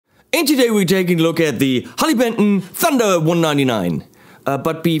And today we're taking a look at the Harley Benton Thunder 199.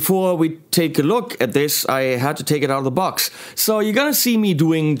 But before we take a look at this, I had to take it out of the box. So you're gonna see me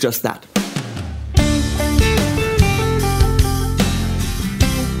doing just that.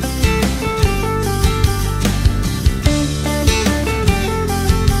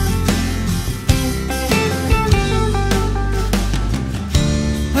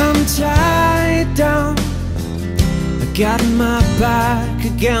 I'm tied down, I got my back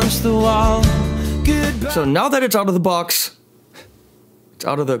against the wall. Goodbye. So now that it's out of the box, it's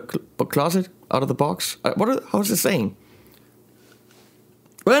out of the closet, out of the box. How's it saying?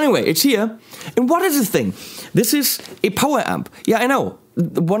 Well, anyway, it's here. And what is this thing? This is a power amp. Yeah, I know.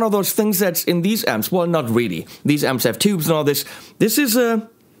 One of those things that's in these amps. Well, not really. These amps have tubes and all this. This is a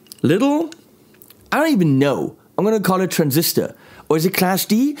little, I don't even know. I'm going to call it transistor. Or is it class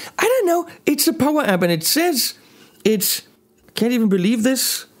D? I don't know. It's a power amp and it says it's, I can't even believe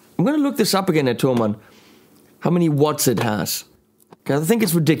this. I'm going to look this up again at Thomann. How many watts it has. Because I think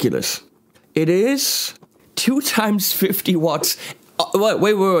it's ridiculous. It is 2 times 50 watts.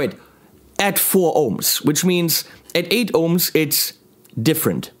 Wait. At 4 ohms, which means at 8 ohms, it's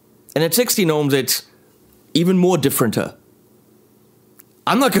different. And at 16 ohms, it's even more differenter.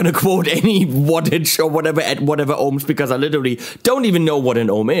 I'm not going to quote any wattage or whatever at whatever ohms because I literally don't even know what an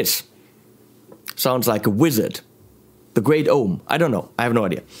ohm is. Sounds like a wizard. The great ohm. I don't know. I have no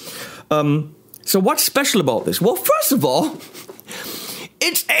idea. So what's special about this? Well, first of all,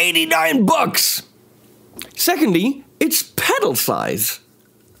 it's 89 bucks. Secondly, it's pedal size.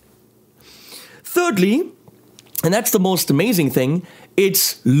 Thirdly, and that's the most amazing thing,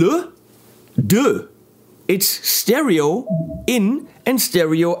 it's le deux. It's stereo in and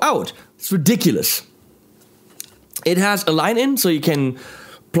stereo out. It's ridiculous. It has a line in, so you can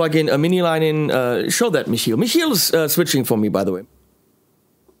plug in a mini line in. Show that, Michiel. Michiel is switching for me, by the way.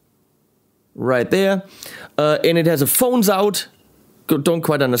 Right there. And it has a phones out. Don't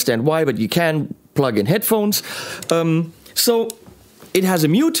quite understand why, but you can plug in headphones. So it has a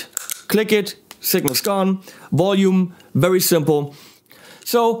mute. Click it. Signal's gone. Volume. Very simple.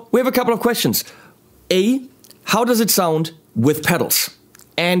 So we have a couple of questions. A, how does it sound with pedals?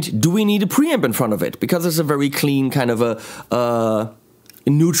 And do we need a preamp in front of it? Because it's a very clean kind of a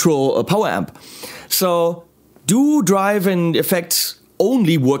neutral power amp. So do drive and effects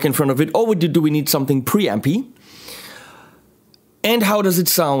only work in front of it, or do we need something preampy? And how does it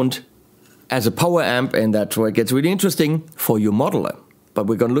sound as a power amp? And that's where it gets really interesting for your modeler. But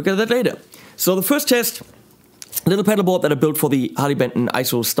we're going to look at that later. So the first test, little pedal board that I built for the Harley Benton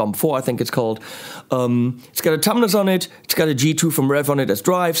ISO Stomp 4, I think it's called. It's got a Thomann on it. It's got a G2 from Rev on it as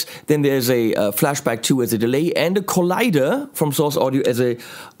drives. Then there's a Flashback 2 as a delay and a collider from Source Audio as a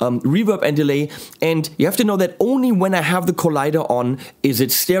reverb and delay. And you have to know that only when I have the collider on is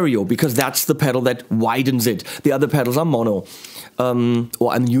it stereo, because that's the pedal that widens it. The other pedals are mono.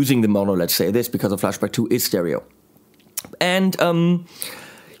 Or I'm using the mono, let's say this, because the Flashback 2 is stereo. And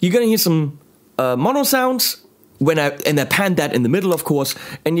you're going to hear some mono sounds. And I pan that in the middle, of course,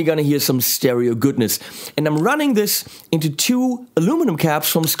 and you're gonna hear some stereo goodness. And I'm running this into 2 aluminum caps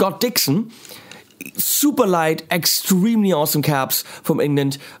from Scott Dixon. Super light, extremely awesome caps from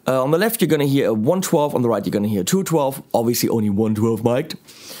England. On the left, you're gonna hear a 112. On the right, you're gonna hear a 212. Obviously, only 112 mic'd.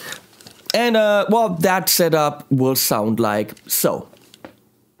 And, well, that setup will sound like so.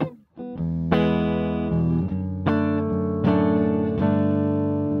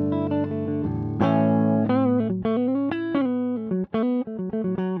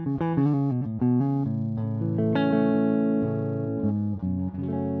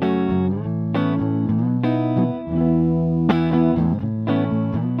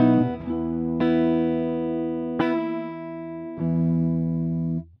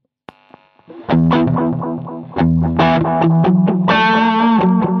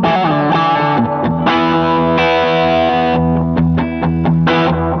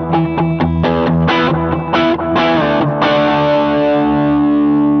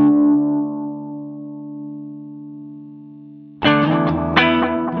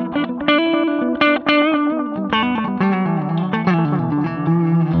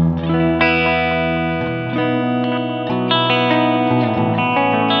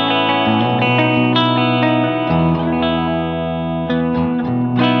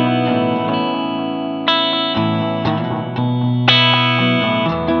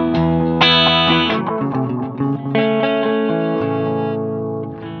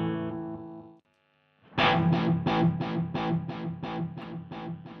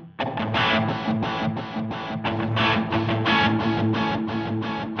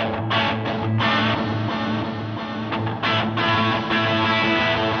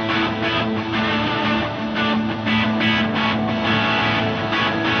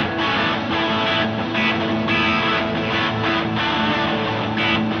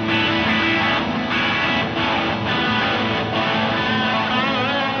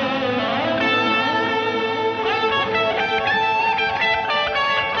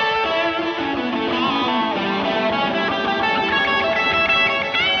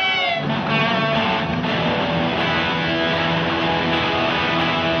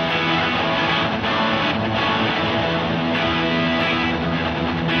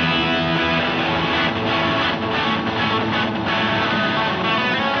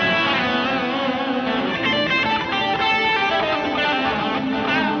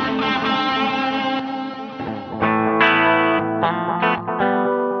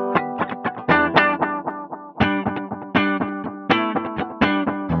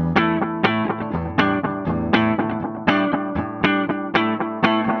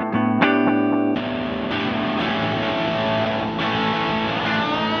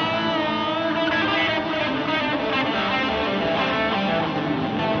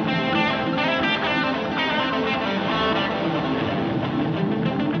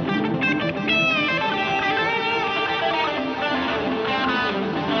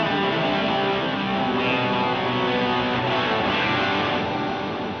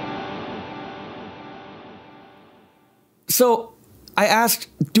 So I asked,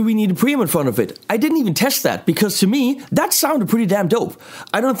 do we need a preamp in front of it? I didn't even test that, because to me, that sounded pretty damn dope.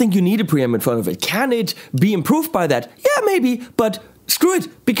 I don't think you need a preamp in front of it. Can it be improved by that? Yeah, maybe, but screw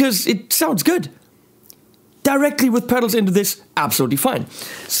it, because it sounds good. Directly with pedals into this, absolutely fine.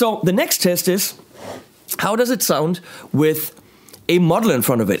 So the next test is, how does it sound with a model in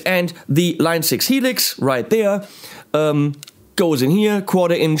front of it? And the Line 6 Helix right there goes in here,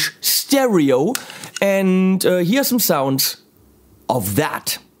 1/4 inch stereo, and here's some sounds of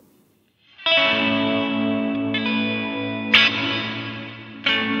that.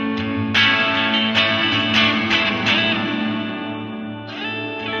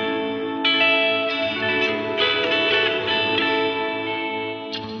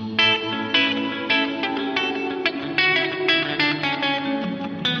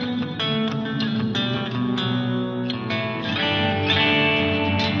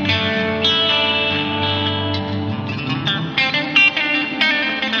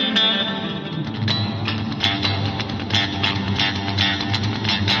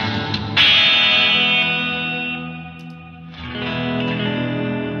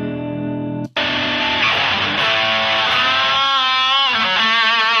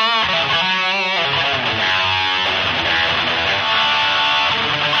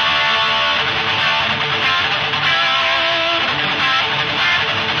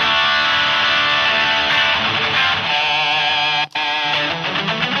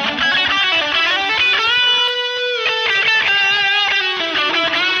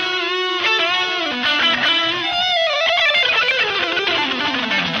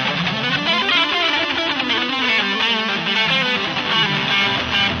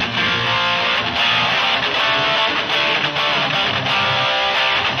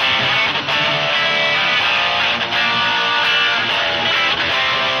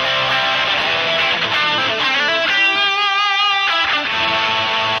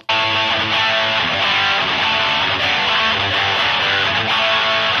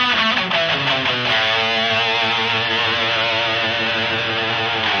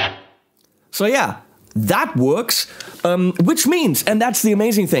 So yeah, that works, which means, and that's the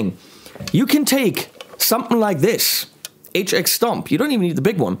amazing thing, you can take something like this, HX Stomp, you don't even need the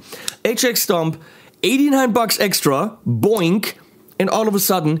big one, HX Stomp, 89 bucks extra, boink, and all of a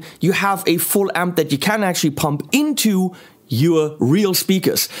sudden you have a full amp that you can actually pump into your real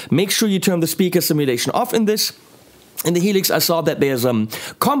speakers. Make sure you turn the speaker simulation off in this. In the Helix, I saw that there's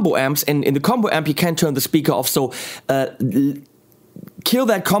combo amps, and in the combo amp you can turn the speaker off, so kill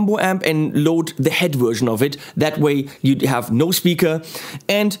that combo amp and load the head version of it. That way you have no speaker,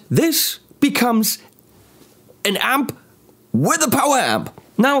 and this becomes an amp with a power amp.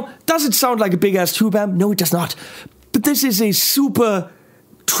 Now, does it sound like a big ass tube amp? No, it does not. But this is a super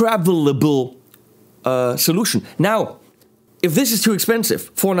travelable solution. Now, if this is too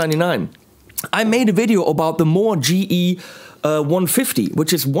expensive, $499, I made a video about the More GE 150,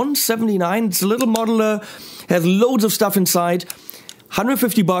 which is $179. It's a little modular, has loads of stuff inside.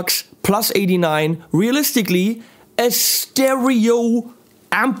 150 bucks plus 89. Realistically, a stereo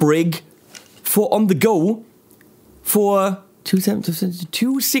amp rig for on the go for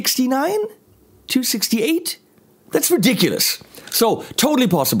 269, 268. That's ridiculous. So totally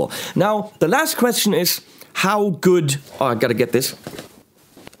possible. Now the last question is, how good? Oh, I gotta get this.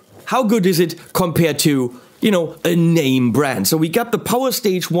 How good is it compared to, you know, a name brand? So we got the Power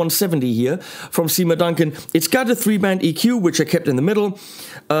Stage 170 here from Seymour Duncan. It's got a 3-band EQ, which I kept in the middle.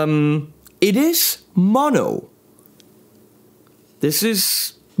 It is mono. This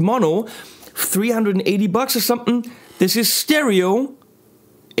is mono, 380 bucks or something. This is stereo,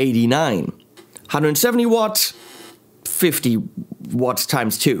 89. 170 watts, 50 watts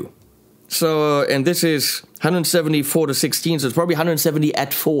times 2. So, and this is 174 to 16, so it's probably 170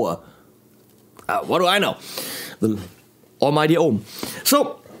 at 4. What do I know? The almighty Ohm.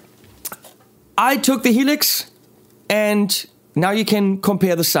 So, I took the Helix, and now you can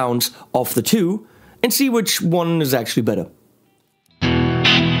compare the sounds of the two and see which one is actually better.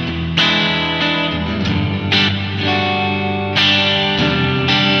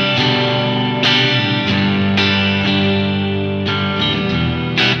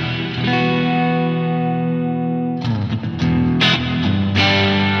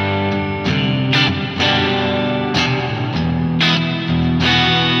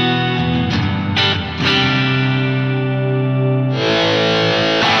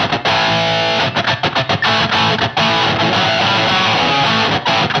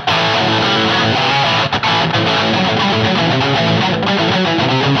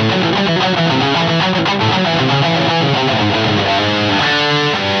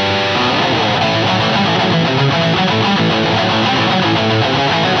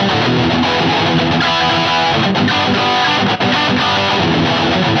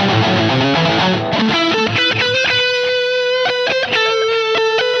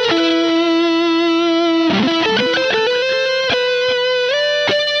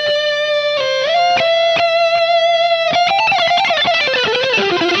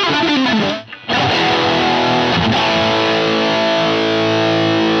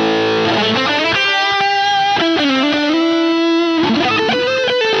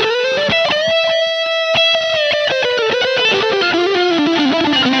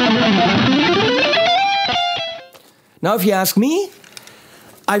 Now, if you ask me,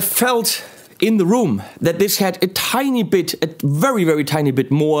 I felt in the room that this had a very, very tiny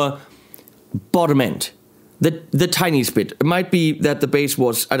bit more bottom end. The tiniest bit. It might be that the bass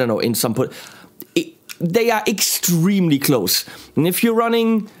was, I don't know, in some put. They are extremely close. And if you're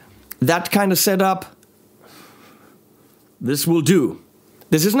running that kind of setup, this will do.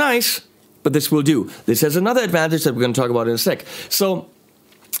 This is nice, but this will do. This has another advantage that we're going to talk about in a sec. So,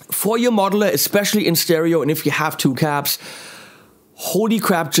 for your modeler, especially in stereo, and if you have two cabs, holy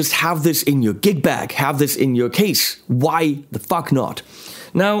crap, just have this in your gig bag. Have this in your case. Why the fuck not?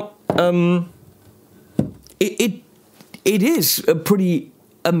 Now, it is a pretty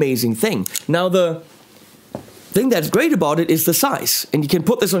amazing thing. Now, the thing that's great about it is the size. And you can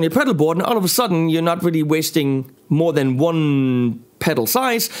put this on your pedal board, and all of a sudden, you're not really wasting more than one pedal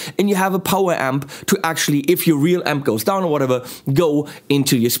size, and you have a power amp to actually, if your real amp goes down or whatever, go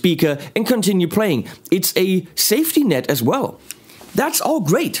into your speaker and continue playing. It's a safety net as well. That's all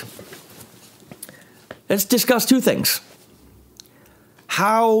great. Let's discuss two things.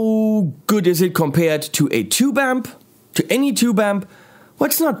 How good is it compared to a tube amp? To any tube amp? Well,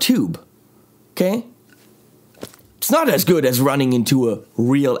 it's not tube, okay? It's not as good as running into a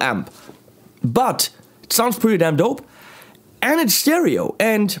real amp, but it sounds pretty damn dope, and it's stereo.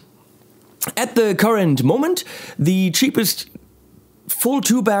 And at the current moment, the cheapest full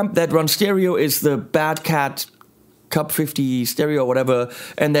tube amp that runs stereo is the Bad Cat Cup 50 stereo or whatever,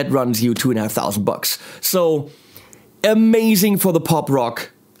 and that runs you $2,500. So amazing for the pop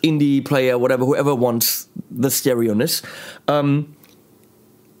rock indie player, whatever, whoever wants the stereo-ness.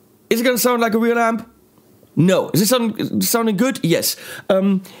 Is it going to sound like a real amp? No. Is it sounding good? Yes.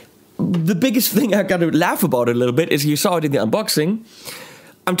 The biggest thing I got to laugh about a little bit is you saw it in the unboxing.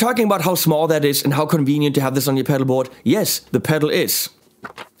 I'm talking about how small that is and how convenient to have this on your pedal board. Yes, the pedal is.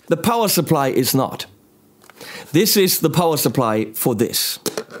 The power supply is not. This is the power supply for this.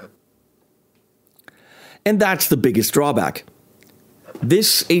 And that's the biggest drawback.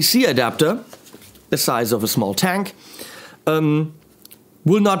 This AC adapter, the size of a small tank,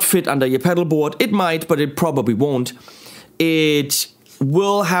 will not fit under your pedal board. It might, but it probably won't. It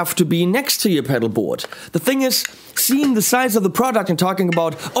will have to be next to your pedal board. The thing is, seeing the size of the product and talking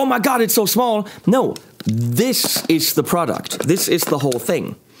about, oh my god, it's so small. No, this is the product. This is the whole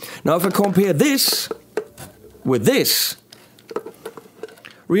thing. Now, if I compare this with this,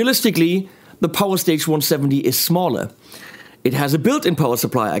 realistically, the Power Stage 170 is smaller. It has a built-in power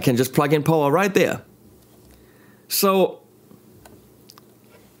supply. I can just plug in power right there. So,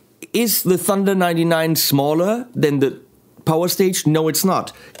 is the Thunder 99 smaller than the Power Stage? No, it's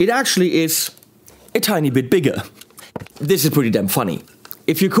not. It actually is a tiny bit bigger. This is pretty damn funny.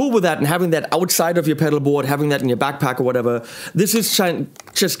 If you're cool with that and having that outside of your pedal board, having that in your backpack or whatever, this is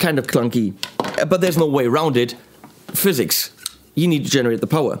just kind of clunky. But there's no way around it. Physics. You need to generate the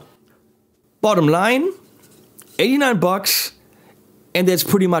power. Bottom line, $89, and there's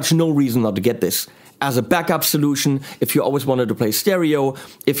pretty much no reason not to get this. As a backup solution, if you always wanted to play stereo,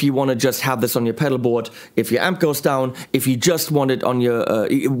 if you want to just have this on your pedal board, if your amp goes down, if you just want it on your,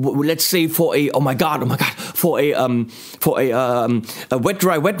 let's say for a, for a wet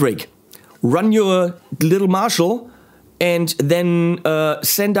dry wet rig, run your little Marshall and then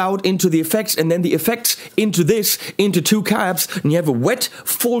send out into the effects, and then the effects into this, into two cabs, and you have a wet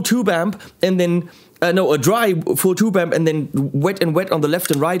full tube amp, and then a dry full tube amp, and then wet on the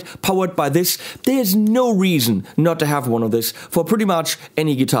left and right, powered by this. There's no reason not to have one of this for pretty much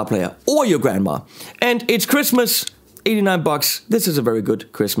any guitar player or your grandma. And it's Christmas, $89. This is a very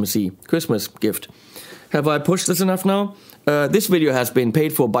good Christmas gift. Have I pushed this enough now? This video has been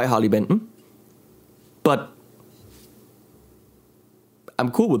paid for by Harley Benton, but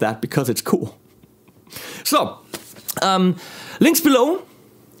I'm cool with that because it's cool. So, links below.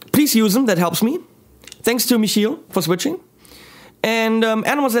 Please use them. That helps me. Thanks to Michiel for switching. And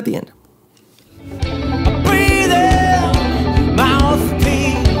animals at the end. Breathe in, mouthpiece.